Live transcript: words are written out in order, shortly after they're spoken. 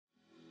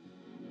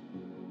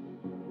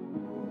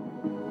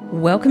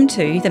Welcome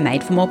to the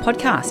Made for More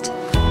podcast.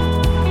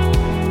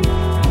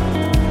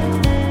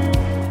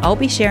 I'll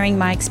be sharing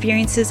my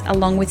experiences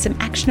along with some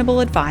actionable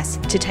advice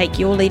to take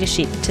your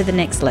leadership to the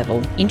next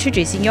level.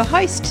 Introducing your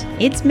host,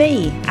 it's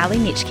me, Ali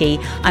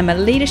Nitschke. I'm a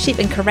leadership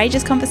and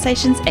courageous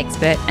conversations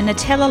expert, a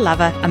Nutella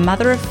lover, a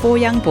mother of 4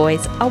 young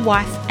boys, a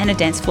wife, and a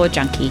dance floor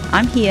junkie.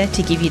 I'm here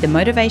to give you the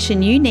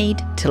motivation you need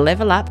to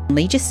level up,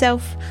 lead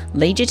yourself,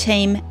 lead your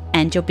team,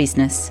 and your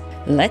business.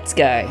 Let's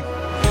go.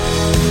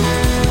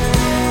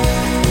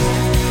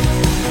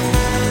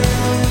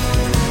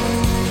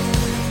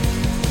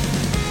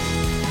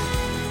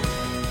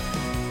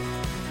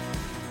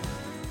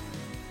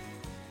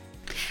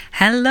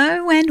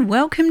 Hello and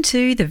welcome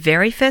to the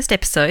very first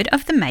episode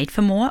of the Made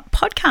for More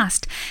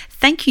podcast.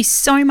 Thank you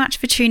so much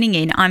for tuning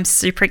in. I'm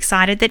super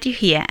excited that you're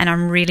here and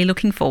I'm really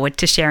looking forward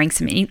to sharing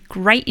some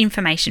great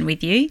information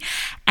with you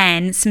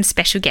and some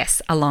special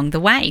guests along the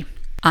way.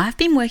 I've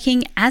been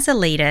working as a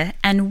leader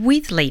and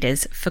with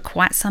leaders for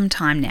quite some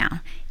time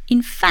now.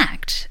 In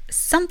fact,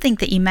 something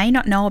that you may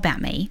not know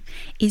about me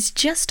is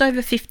just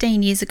over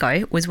 15 years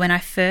ago was when I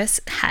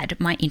first had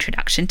my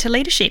introduction to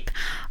leadership.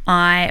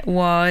 I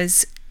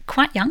was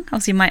quite young. I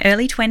was in my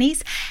early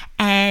 20s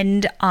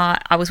and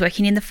I was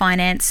working in the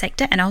finance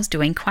sector and I was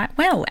doing quite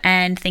well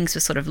and things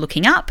were sort of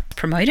looking up.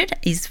 Promoted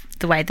is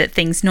the way that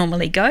things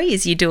normally go,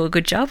 is you do a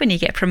good job and you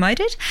get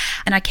promoted.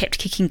 And I kept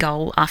kicking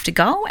goal after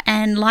goal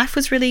and life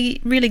was really,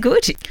 really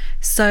good.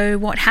 So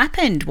what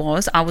happened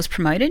was I was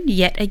promoted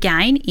yet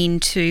again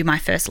into my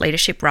first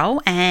leadership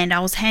role and I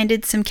was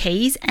handed some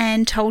keys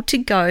and told to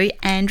go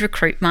and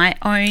recruit my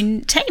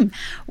own team,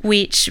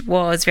 which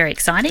was very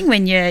exciting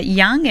when you're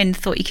young and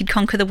thought you could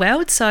conquer the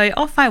world. So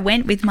off I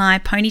went with my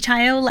ponytail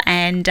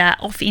and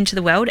off into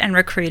the world and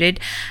recruited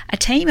a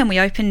team, and we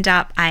opened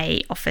up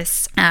a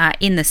office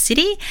in the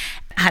city.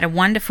 I had a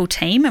wonderful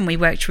team and we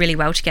worked really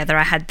well together.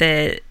 I had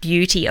the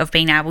beauty of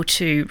being able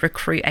to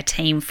recruit a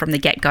team from the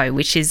get-go,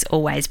 which is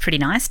always pretty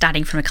nice,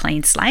 starting from a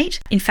clean slate.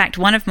 In fact,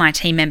 one of my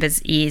team members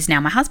is now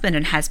my husband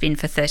and has been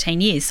for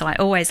 13 years. So I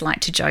always like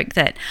to joke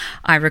that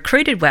I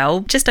recruited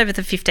well. Just over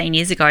the 15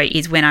 years ago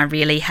is when I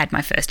really had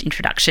my first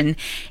introduction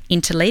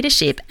into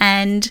leadership.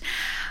 And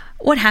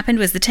what happened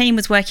was the team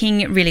was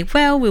working really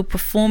well. We were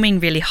performing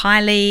really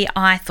highly.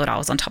 I thought I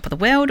was on top of the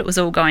world. It was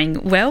all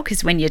going well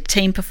because when your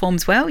team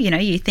performs well,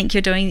 you think you're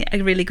doing a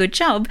really good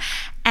job.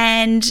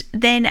 And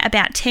then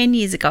about 10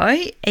 years ago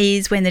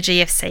is when the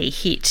GFC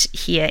hit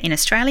here in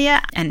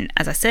Australia. And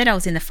as I said, I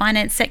was in the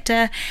finance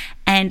sector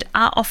and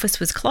our office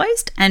was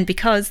closed. And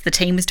because the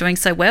team was doing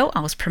so well, I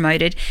was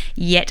promoted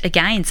yet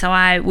again. So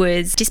I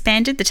was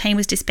disbanded. The team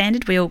was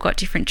disbanded. We all got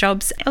different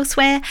jobs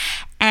elsewhere.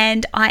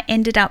 And I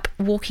ended up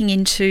walking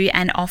into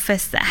an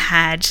office that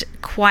had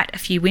quite a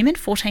few women,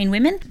 14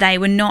 women. They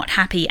were not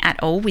happy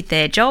at all with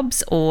their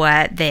jobs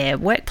or their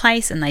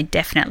workplace. And they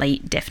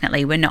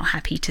definitely were not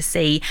happy to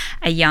see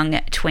a young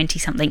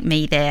 20-something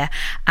me there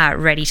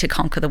ready to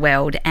conquer the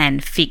world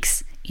and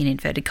fix, in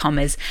inverted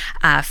commas,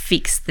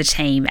 fix the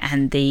team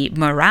and the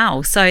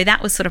morale. So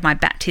that was sort of my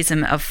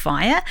baptism of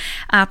fire.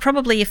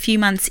 Probably a few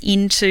months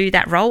into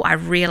that role, I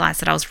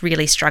realised that I was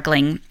really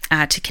struggling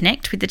to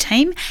connect with the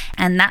team.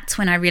 And that's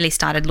when I really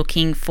started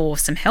looking for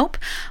some help.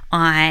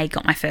 I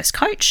got my first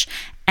coach.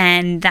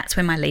 And that's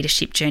when my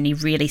leadership journey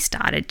really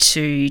started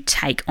to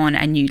take on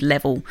a new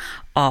level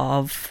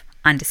of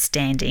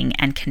understanding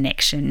and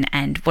connection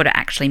and what it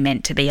actually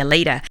meant to be a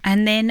leader.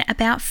 And then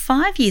about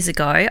 5 years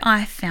ago,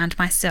 I found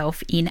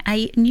myself in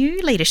a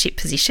new leadership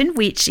position,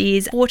 which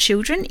is 4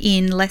 children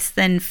in less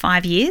than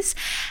 5 years.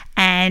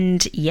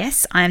 And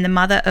yes, I am the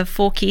mother of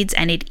 4 kids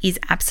and it is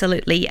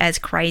absolutely as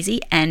crazy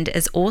and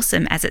as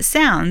awesome as it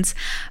sounds.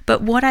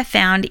 But what I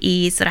found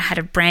is that I had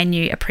a brand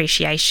new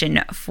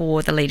appreciation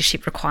for the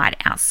leadership required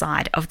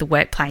outside of the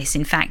workplace.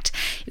 In fact,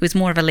 it was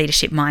more of a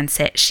leadership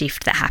mindset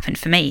shift that happened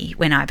for me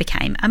when I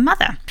became a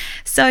mother.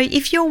 So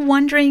if you're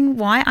wondering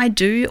why I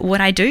do what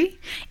I do,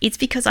 it's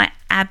because I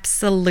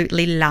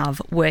absolutely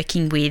love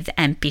working with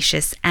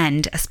ambitious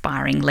and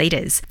aspiring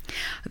leaders.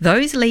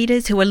 Those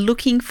leaders who are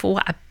looking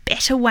for a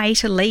better way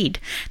to lead.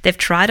 They've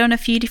tried on a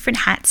few different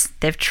hats.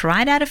 They've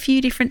tried out a few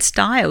different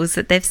styles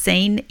that they've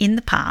seen in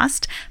the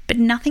past, but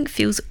nothing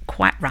feels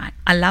quite right.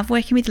 I love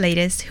working with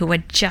leaders who are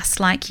just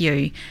like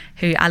you,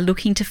 who are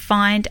looking to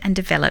find and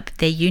develop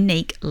their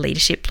unique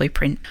leadership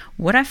blueprint.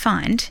 What I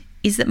find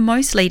is that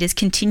most leaders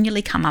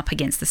continually come up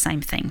against the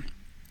same thing.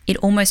 It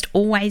almost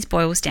always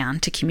boils down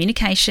to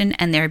communication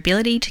and their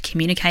ability to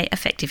communicate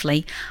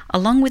effectively,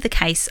 along with a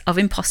case of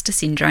imposter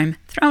syndrome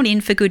thrown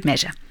in for good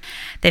measure.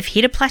 They've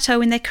hit a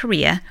plateau in their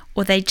career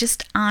or they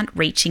just aren't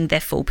reaching their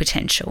full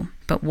potential.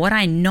 But what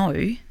I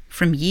know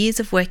from years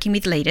of working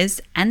with leaders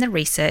and the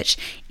research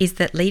is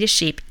that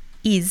leadership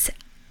is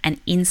an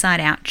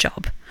inside-out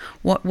job.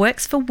 What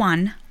works for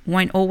one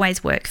won't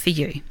always work for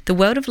you. The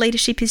world of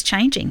leadership is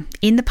changing.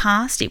 In the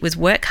past, it was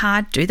work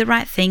hard, do the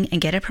right thing and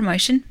get a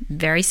promotion,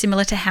 very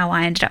similar to how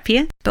I ended up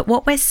here. But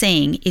what we're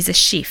seeing is a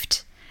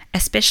shift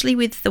especially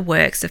with the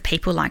works of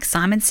people like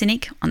Simon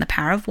Sinek on The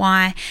Power of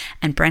Why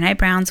and Brené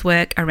Brown's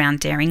work around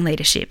daring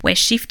leadership. We're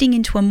shifting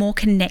into a more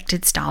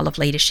connected style of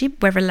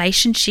leadership where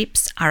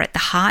relationships are at the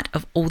heart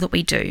of all that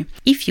we do,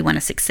 if you want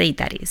to succeed,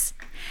 that is.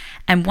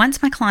 And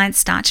once my clients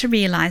start to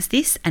realise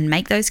this and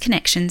make those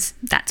connections,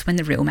 that's when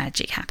the real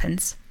magic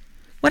happens.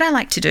 What I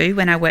like to do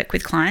when I work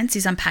with clients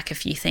is unpack a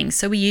few things.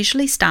 So we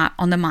usually start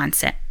on the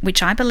mindset,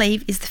 which I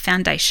believe is the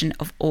foundation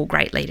of all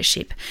great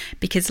leadership,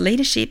 because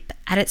leadership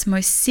at its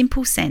most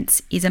simple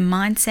sense is a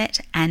mindset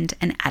and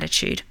an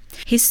attitude.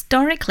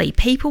 Historically,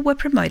 people were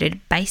promoted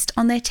based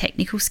on their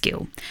technical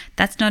skill.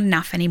 That's not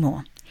enough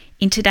anymore.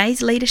 In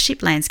today's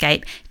leadership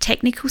landscape,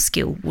 technical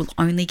skill will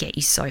only get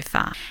you so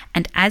far.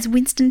 And as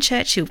Winston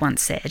Churchill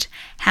once said,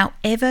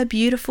 however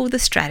beautiful the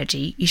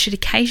strategy, you should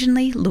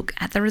occasionally look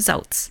at the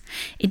results.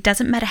 It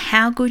doesn't matter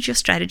how good your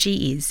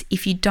strategy is,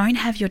 if you don't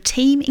have your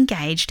team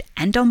engaged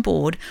and on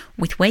board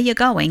with where you're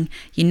going,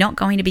 you're not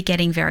going to be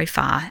getting very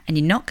far and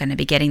you're not going to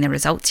be getting the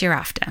results you're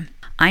after.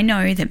 I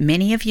know that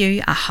many of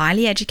you are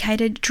highly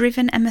educated,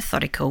 driven and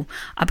methodical.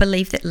 I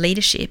believe that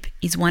leadership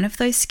is one of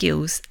those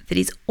skills that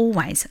is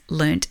always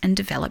learnt and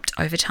developed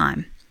over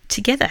time.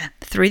 Together,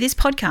 through this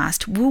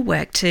podcast, we'll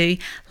work to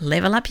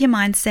level up your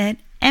mindset,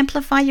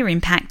 amplify your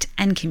impact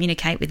and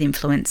communicate with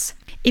influence.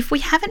 If we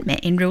haven't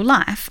met in real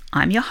life,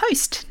 I'm your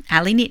host,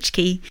 Ali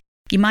Nitschke.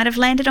 You might have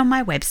landed on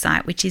my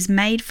website, which is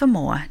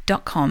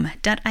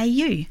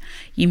madeformore.com.au.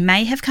 You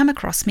may have come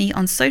across me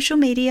on social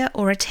media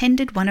or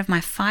attended one of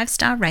my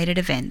 5-star rated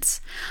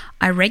events.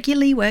 I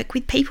regularly work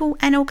with people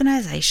and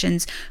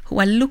organisations who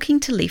are looking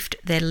to lift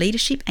their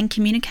leadership and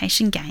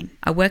communication game.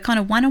 I work on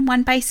a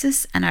one-on-one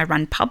basis and I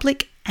run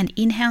public and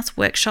in-house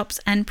workshops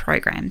and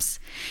programs.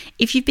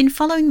 If you've been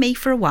following me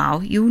for a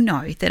while, you'll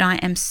know that I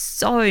am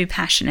so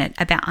passionate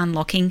about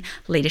unlocking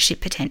leadership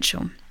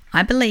potential.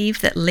 I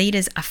believe that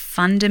leaders are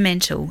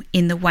fundamental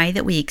in the way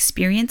that we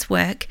experience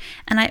work,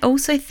 and I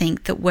also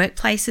think that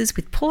workplaces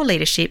with poor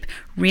leadership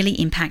really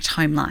impact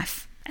home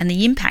life. And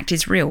the impact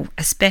is real,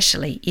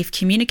 especially if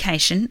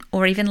communication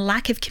or even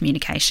lack of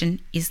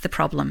communication is the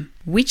problem.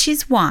 Which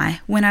is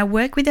why when I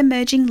work with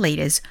emerging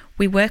leaders,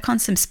 we work on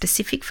some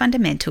specific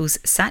fundamentals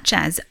such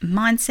as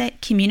mindset,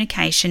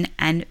 communication,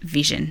 and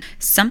vision.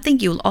 Something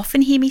you'll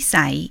often hear me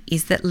say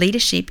is that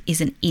leadership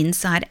is an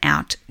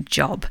inside-out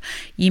job.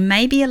 You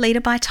may be a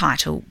leader by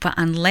title, but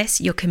unless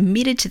you're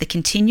committed to the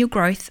continual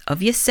growth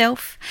of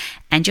yourself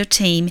and your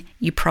team,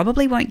 you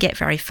probably won't get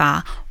very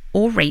far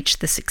or reach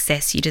the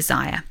success you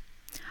desire.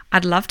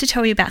 I'd love to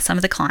tell you about some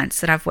of the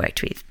clients that I've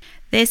worked with.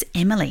 There's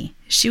Emily.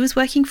 She was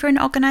working for an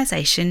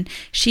organisation.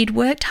 She'd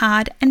worked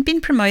hard and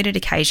been promoted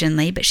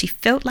occasionally, but she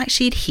felt like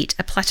she had hit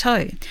a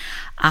plateau.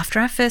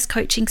 After our first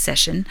coaching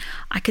session,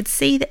 I could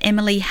see that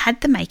Emily had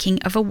the making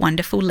of a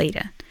wonderful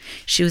leader.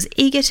 She was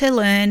eager to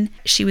learn.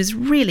 She was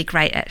really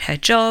great at her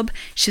job.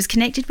 She was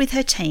connected with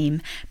her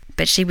team,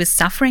 but she was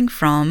suffering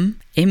from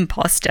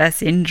imposter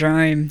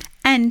syndrome.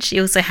 And she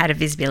also had a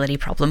visibility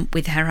problem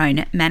with her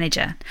own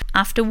manager.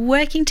 After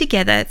working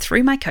together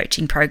through my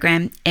coaching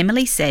program,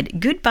 Emily said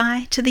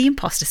goodbye to the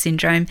imposter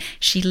syndrome.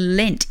 She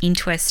leant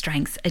into her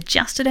strengths,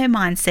 adjusted her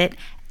mindset,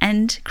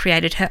 and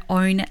created her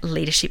own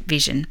leadership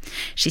vision.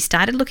 She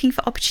started looking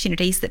for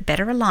opportunities that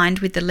better aligned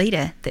with the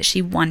leader that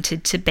she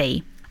wanted to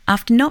be.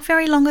 After not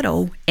very long at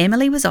all,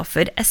 Emily was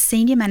offered a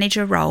senior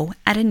manager role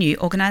at a new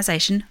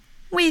organisation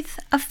with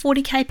a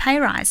 40k pay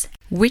rise,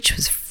 which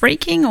was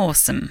freaking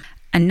awesome.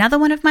 Another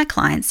one of my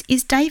clients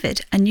is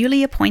David, a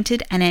newly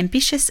appointed and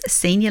ambitious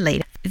senior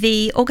leader.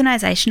 The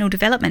organisational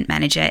development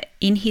manager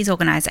in his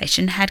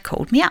organisation had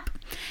called me up.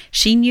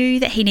 She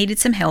knew that he needed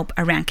some help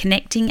around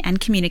connecting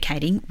and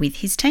communicating with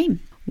his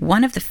team.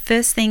 One of the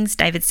first things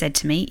David said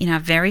to me in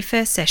our very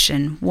first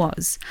session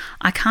was,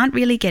 I can't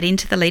really get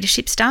into the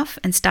leadership stuff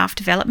and staff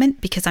development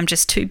because I'm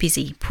just too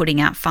busy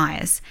putting out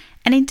fires.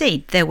 And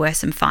indeed, there were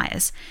some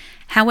fires.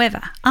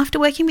 However, after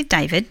working with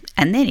David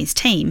and then his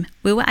team,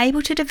 we were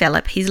able to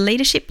develop his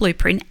leadership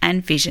blueprint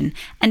and vision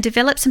and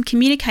develop some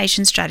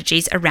communication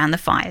strategies around the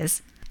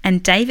fires.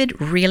 And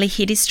David really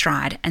hit his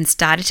stride and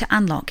started to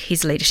unlock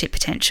his leadership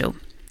potential.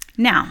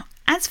 Now,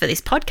 as for this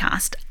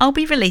podcast, I'll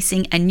be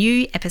releasing a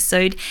new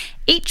episode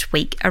each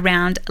week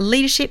around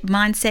leadership,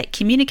 mindset,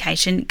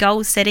 communication,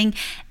 goal setting,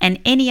 and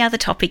any other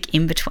topic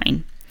in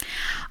between.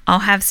 I'll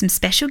have some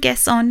special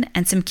guests on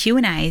and some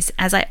Q&As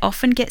as I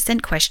often get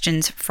sent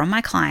questions from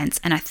my clients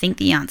and I think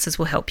the answers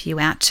will help you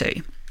out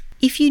too.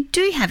 If you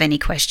do have any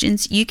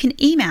questions, you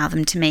can email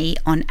them to me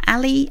on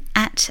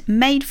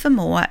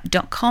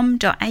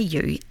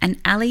ali@madeformore.com.au, and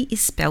Ali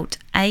is spelt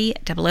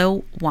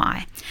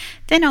ALLY.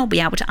 Then I'll be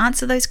able to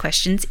answer those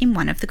questions in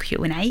one of the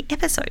Q&A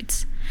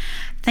episodes.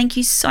 Thank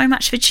you so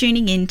much for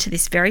tuning in to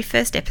this very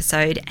first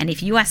episode, and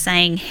if you are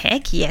saying,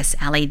 heck yes,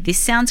 Ali, this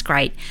sounds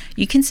great,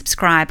 you can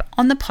subscribe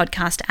on the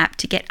podcast app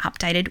to get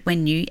updated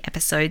when new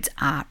episodes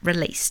are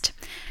released.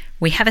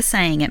 We have a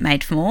saying at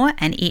Made for More,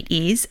 and it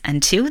is,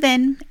 until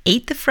then,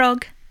 eat the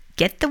frog,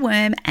 get the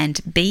worm,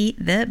 and be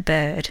the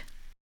bird.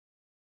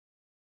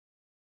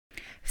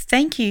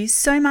 Thank you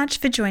so much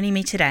for joining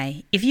me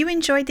today. If you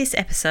enjoyed this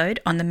episode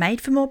on the Made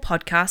for More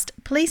podcast,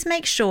 please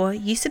make sure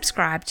you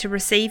subscribe to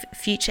receive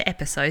future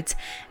episodes.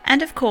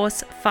 And of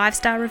course,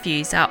 5-star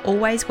reviews are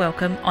always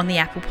welcome on the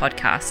Apple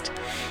Podcast.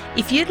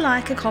 If you'd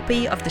like a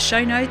copy of the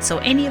show notes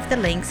or any of the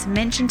links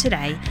mentioned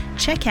today,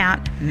 check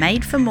out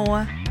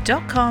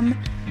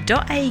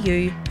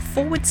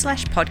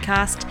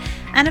madeformore.com.au/podcast.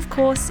 And of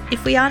course,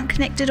 if we aren't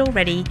connected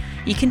already,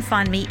 you can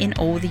find me in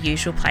all the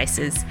usual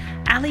places.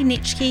 Ali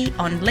Nitschke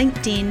on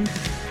LinkedIn,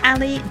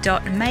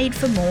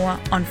 ali.madeformore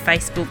on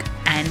Facebook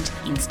and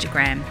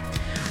Instagram.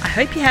 I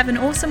hope you have an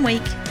awesome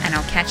week, and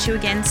I'll catch you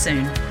again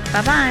soon.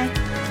 Bye bye.